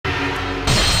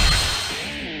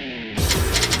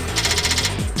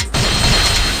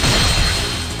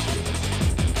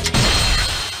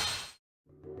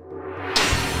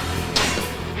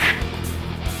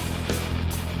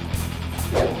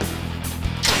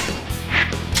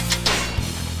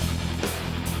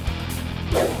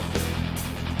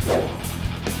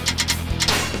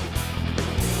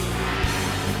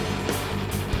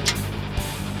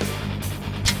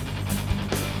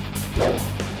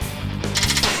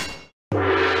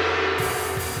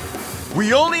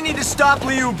We only need to stop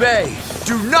Liu Bei.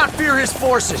 Do not fear his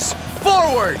forces.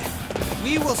 Forward!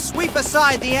 We will sweep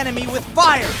aside the enemy with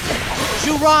fire.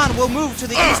 Zhuran will move to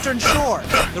the eastern shore.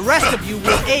 The rest of you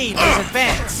will aid his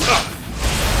advance.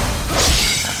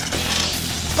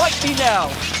 Fight me now,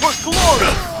 for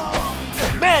glory!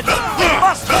 Men, we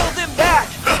must hold him back!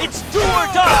 It's do or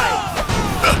die!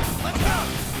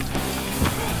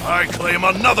 I claim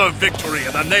another victory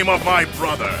in the name of my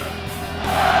brother!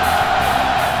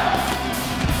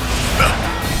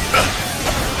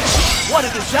 What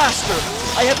a disaster!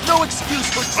 I have no excuse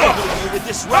for troubling you with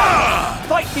this rabble!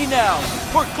 Fight me now,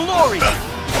 for glory!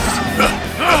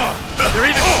 They're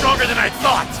even stronger than I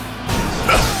thought!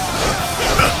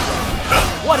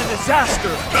 What a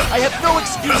disaster! I have no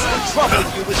excuse for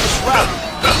troubling you with this rabble!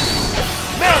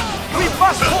 Men, we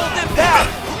must hold them back!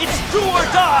 It's do or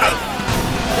die!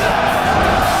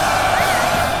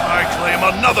 I claim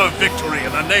another victory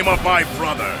in the name of my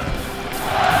brother!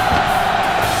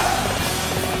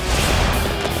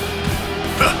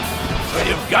 So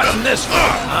you've gotten this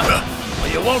far, huh?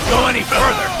 Well, you won't go any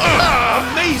further.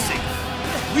 Amazing!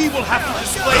 We will have to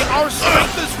display our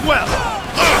strength as well!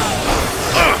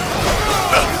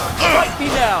 Fight me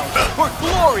now, for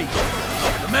glory!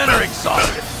 The men are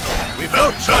exhausted. We've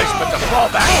no choice but to fall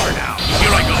back for now.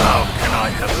 Here I go! How can I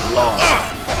have lost?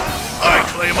 I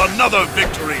claim another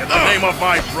victory in the name of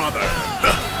my brother!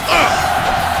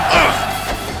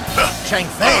 Chang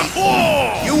Fei,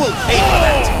 you will pay for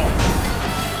that.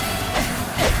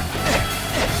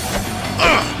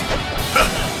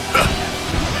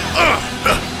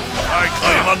 I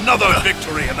claim another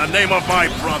victory in the name of my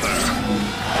brother!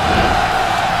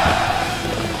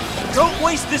 Don't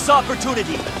waste this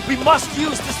opportunity! We must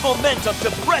use this momentum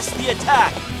to press the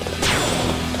attack!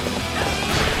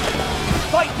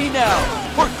 Fight me now,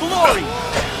 for glory!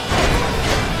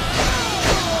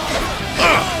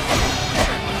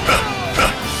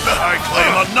 I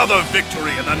claim another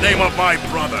victory in the name of my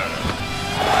brother!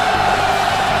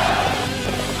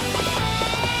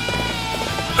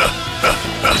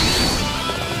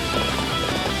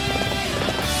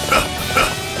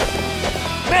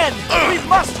 Men, we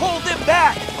must hold them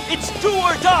back! It's do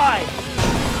or die!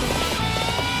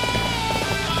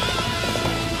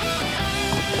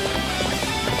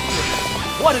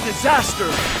 What a disaster!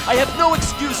 I have no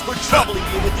excuse for troubling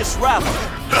you with this rabble!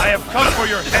 I have come for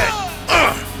your head!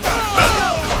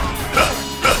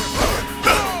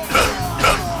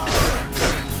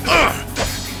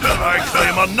 I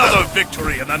claim another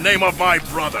victory in the name of my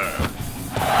brother!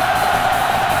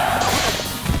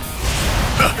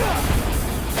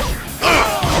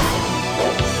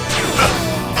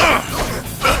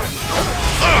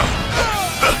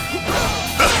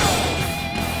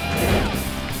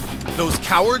 Those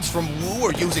cowards from Wu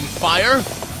are using fire?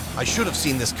 I should have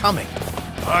seen this coming.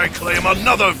 I claim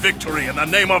another victory in the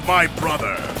name of my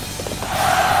brother!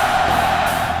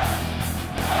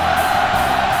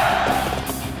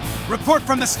 Report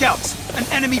from the scouts. An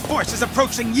enemy force is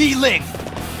approaching Ling.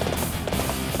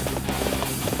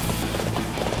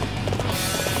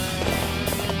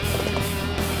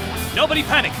 Nobody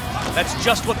panic! That's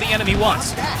just what the enemy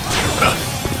wants.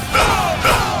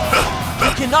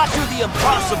 You cannot do the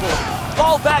impossible!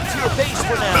 Fall back to your base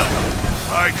for now!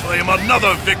 I claim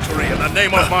another victory in the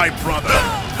name of my brother!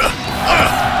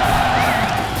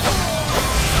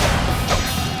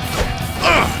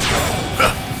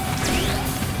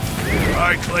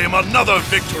 I claim another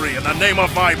victory in the name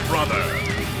of my brother!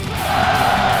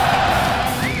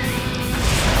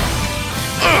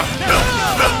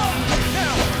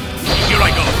 Here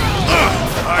I go!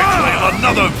 I claim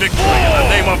another victory in the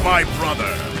name of my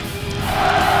brother!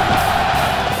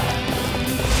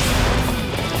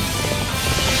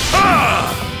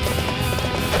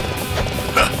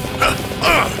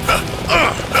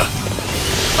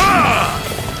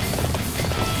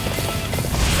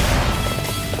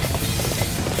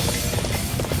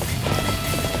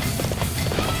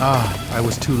 I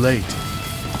was too late.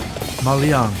 Ma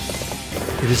Liang,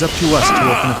 it is up to us to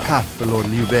open a path for Lord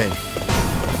Liu Bei.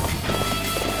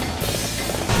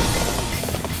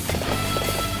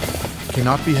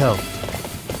 Cannot be helped.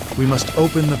 We must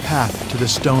open the path to the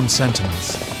stone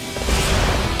sentinels.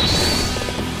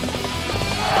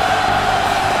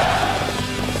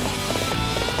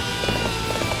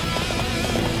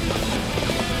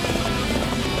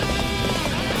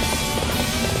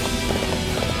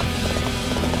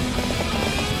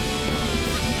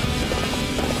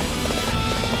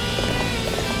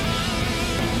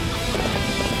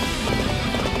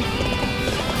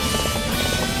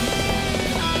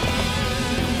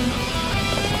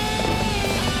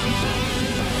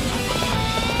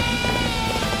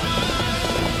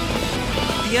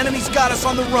 The enemy's got us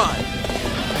on the run.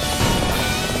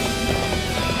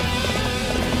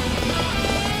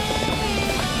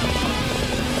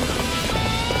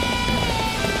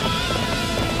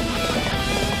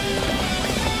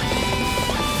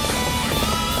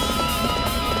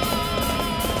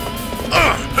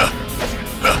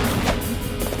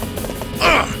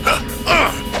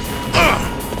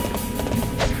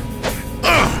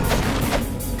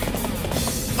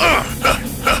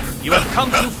 You have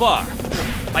come too far.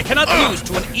 I cannot lose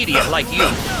to an idiot like you.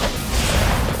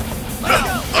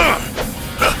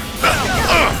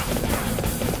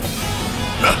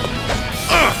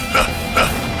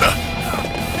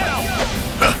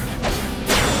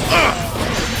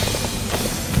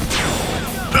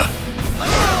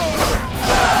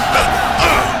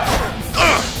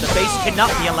 The base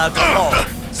cannot be allowed to fall.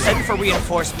 Send for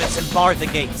reinforcements and bar the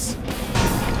gates.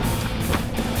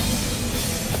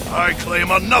 I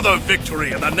claim another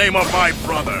victory in the name of my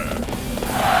brother.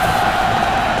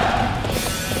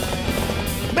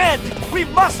 Men, we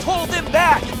must hold them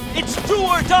back! It's do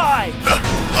or die!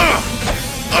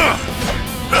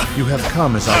 You have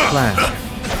come as I planned.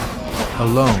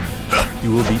 Alone,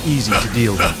 you will be easy to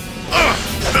deal with.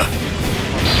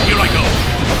 Here I go.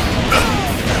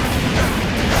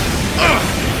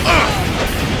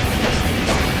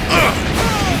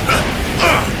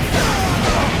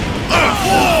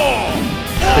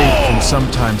 Fate can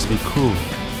sometimes be cruel,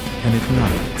 can it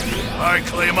not? I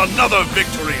claim another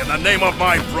victory in the name of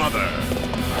my brother.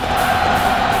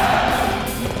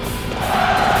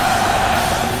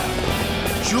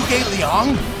 Zhuge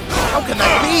Liang? How can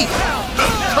that be?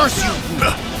 Curse you, Wu!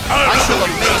 I shall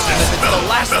amaze him if it's the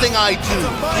last thing I do.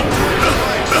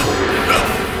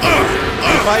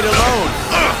 You fight alone.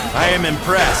 I am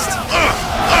impressed.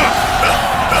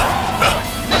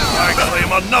 I claim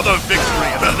another victory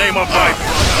in the name of my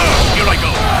brother. Here I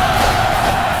go.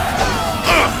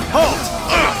 Halt!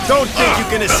 Don't think you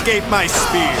can escape my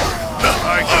spear.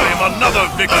 I claim another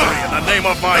victory in the name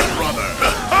of my brother.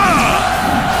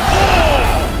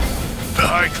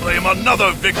 I claim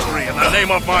another victory in the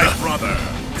name of my brother.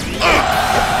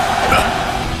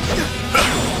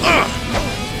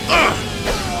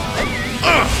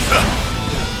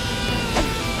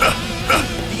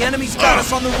 The enemy's got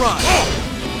us on the run.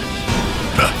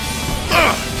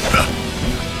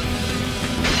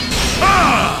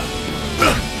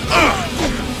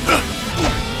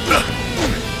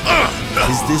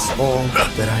 Is this all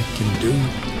that I can do?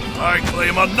 I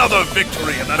claim another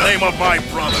victory in the name of my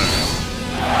brother.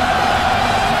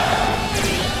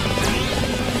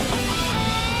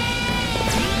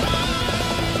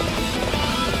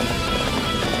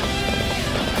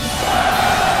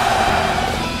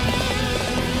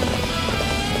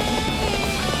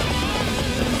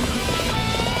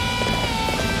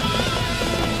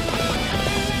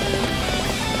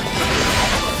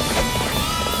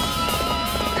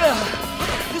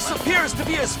 This appears to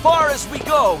be as far as we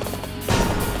go.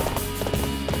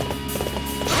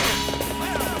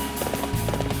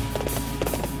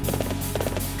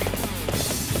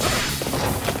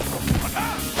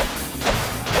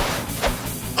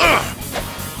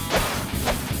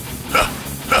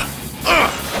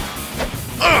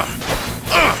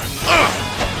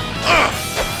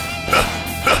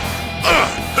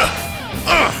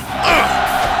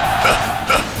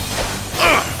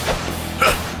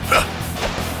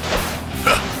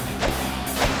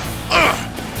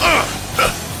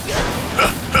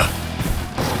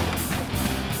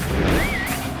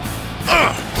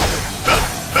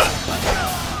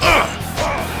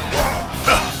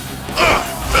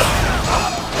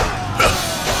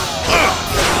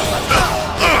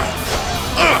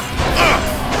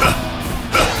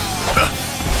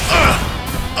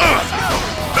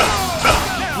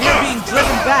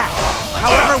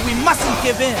 However, we mustn't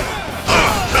give in.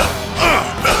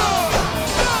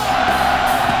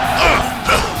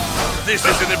 This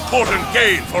is an important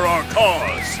gain for our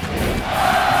cause.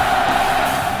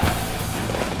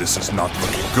 This is not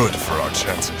looking good for our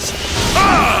chances.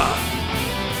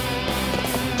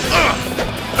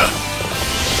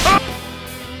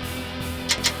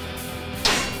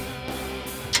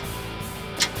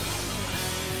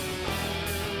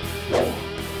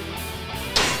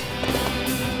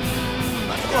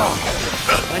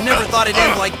 I never thought it'd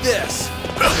end like this.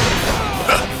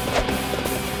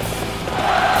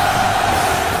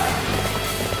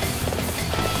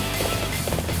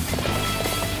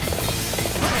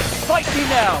 Fight me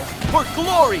now, for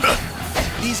glory!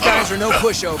 These guys are no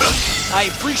pushover. I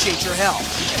appreciate your help.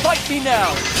 Fight me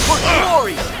now, for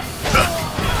glory!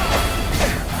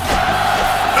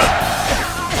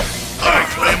 I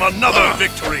claim another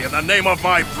victory in the name of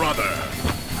my brother.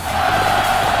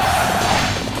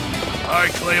 I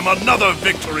claim another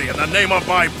victory in the name of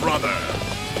my brother.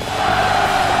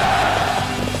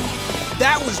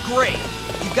 That was great.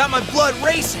 You got my blood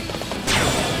racing.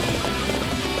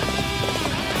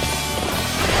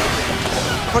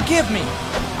 Forgive me.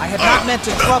 I had not meant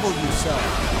to trouble you so.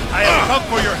 I have come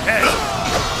for your head.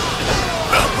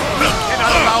 We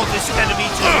cannot allow this enemy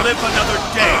to live another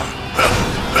day.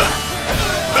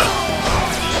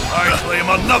 I claim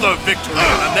another victory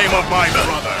in the name of my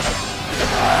brother.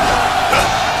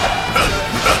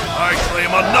 I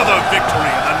claim another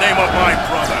victory in the name of my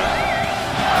brother.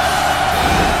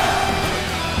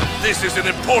 This is an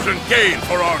important gain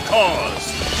for our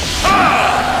cause.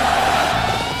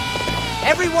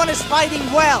 Everyone is fighting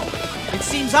well. It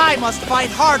seems I must fight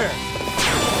harder.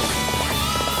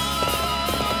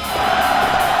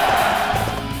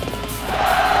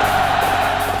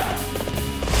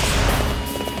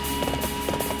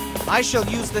 I shall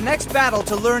use the next battle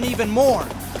to learn even more.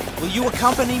 Will you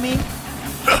accompany me?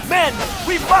 Men,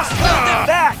 we must hold them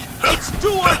back! It's do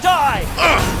or die!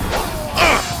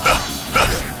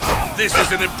 This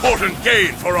is an important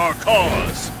gain for our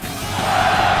cause.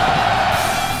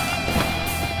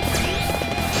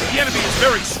 The enemy is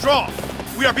very strong.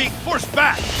 We are being forced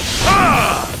back.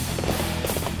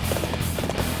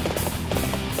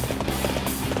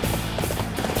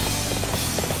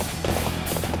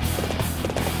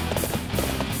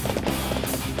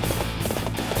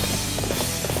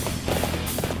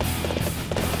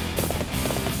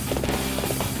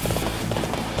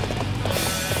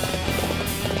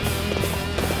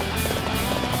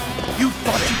 You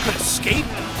thought you could escape?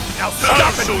 Now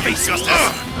stop and face justice!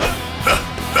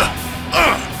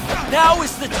 Now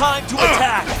is the time to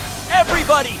attack!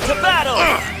 Everybody, to battle!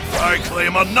 I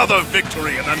claim another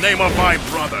victory in the name of my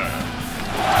brother.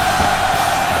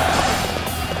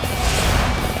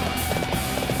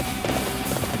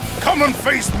 Come and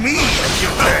face me if you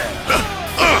dare!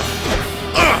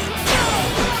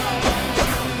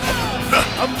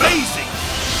 Amazing!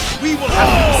 We will have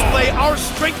to display our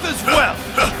strength as well!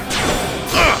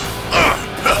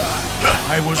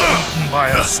 I was beaten by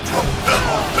a strong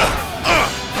foe.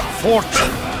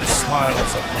 Fortune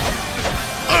smiles upon me.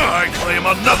 I claim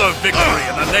another victory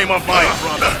in the name of my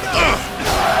brother.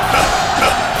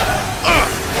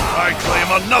 I claim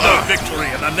another victory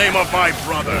in the name of my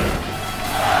brother.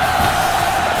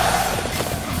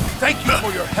 Thank you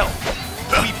for your help.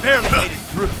 We barely made it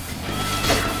through.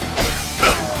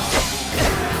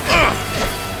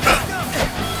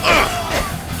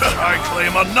 I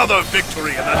claim another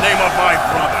victory in the name of my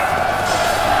brother.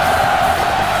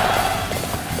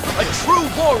 A true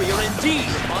warrior indeed!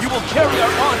 You will carry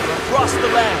our honor across the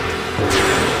land!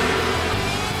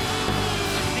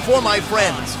 For my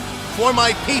friends, for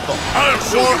my people, I'll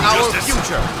show for you our justice.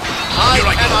 future, Here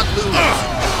I go. cannot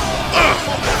lose.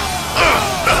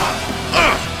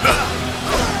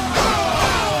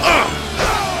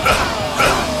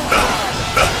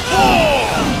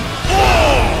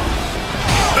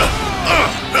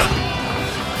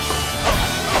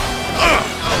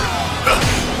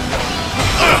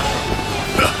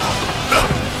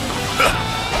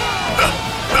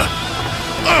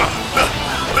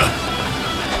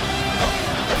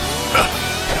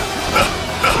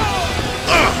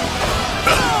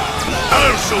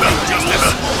 I'll show you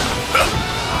justice.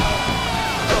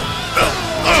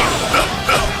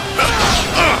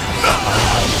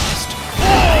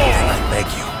 I beg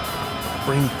you,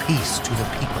 bring peace to the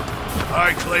people.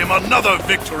 I claim another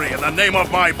victory in the name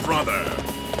of my brother.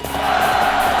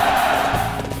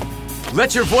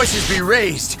 Let your voices be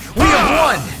raised. We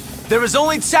have won. There is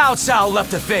only Cao Cao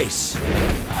left to face.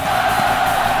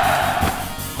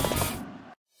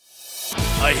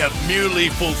 I have merely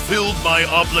fulfilled my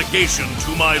obligation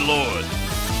to my lord.